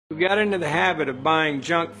We got into the habit of buying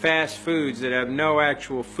junk fast foods that have no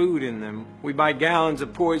actual food in them. We buy gallons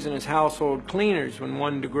of poisonous household cleaners when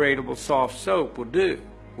one degradable soft soap will do.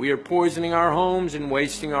 We are poisoning our homes and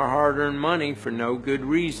wasting our hard-earned money for no good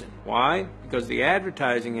reason. Why? Because the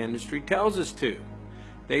advertising industry tells us to.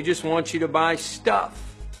 They just want you to buy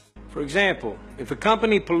stuff. For example, if a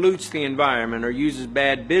company pollutes the environment or uses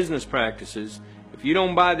bad business practices, if you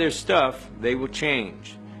don't buy their stuff, they will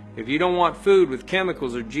change. If you don't want food with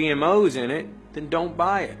chemicals or GMOs in it, then don't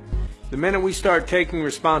buy it. The minute we start taking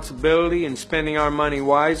responsibility and spending our money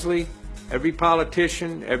wisely, every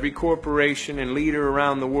politician, every corporation, and leader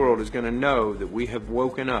around the world is going to know that we have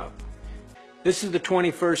woken up. This is the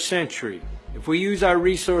 21st century. If we use our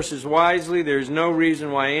resources wisely, there is no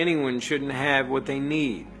reason why anyone shouldn't have what they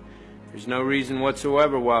need. There's no reason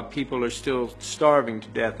whatsoever why people are still starving to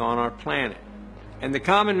death on our planet. And the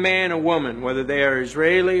common man or woman, whether they are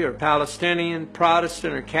Israeli or Palestinian,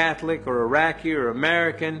 Protestant or Catholic or Iraqi or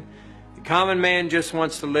American, the common man just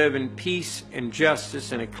wants to live in peace and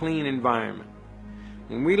justice in a clean environment.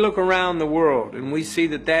 When we look around the world and we see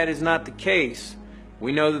that that is not the case,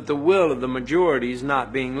 we know that the will of the majority is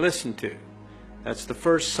not being listened to. That's the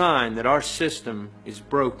first sign that our system is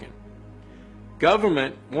broken.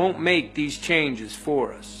 Government won't make these changes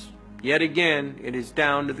for us. Yet again, it is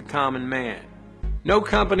down to the common man. No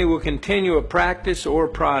company will continue a practice or a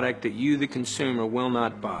product that you, the consumer, will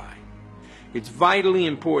not buy. It's vitally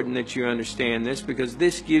important that you understand this because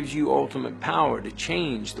this gives you ultimate power to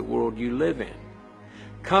change the world you live in.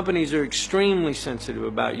 Companies are extremely sensitive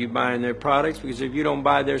about you buying their products because if you don't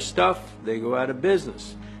buy their stuff, they go out of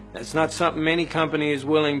business. That's not something any company is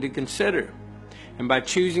willing to consider. And by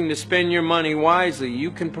choosing to spend your money wisely,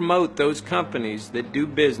 you can promote those companies that do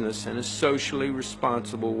business in a socially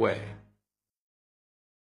responsible way.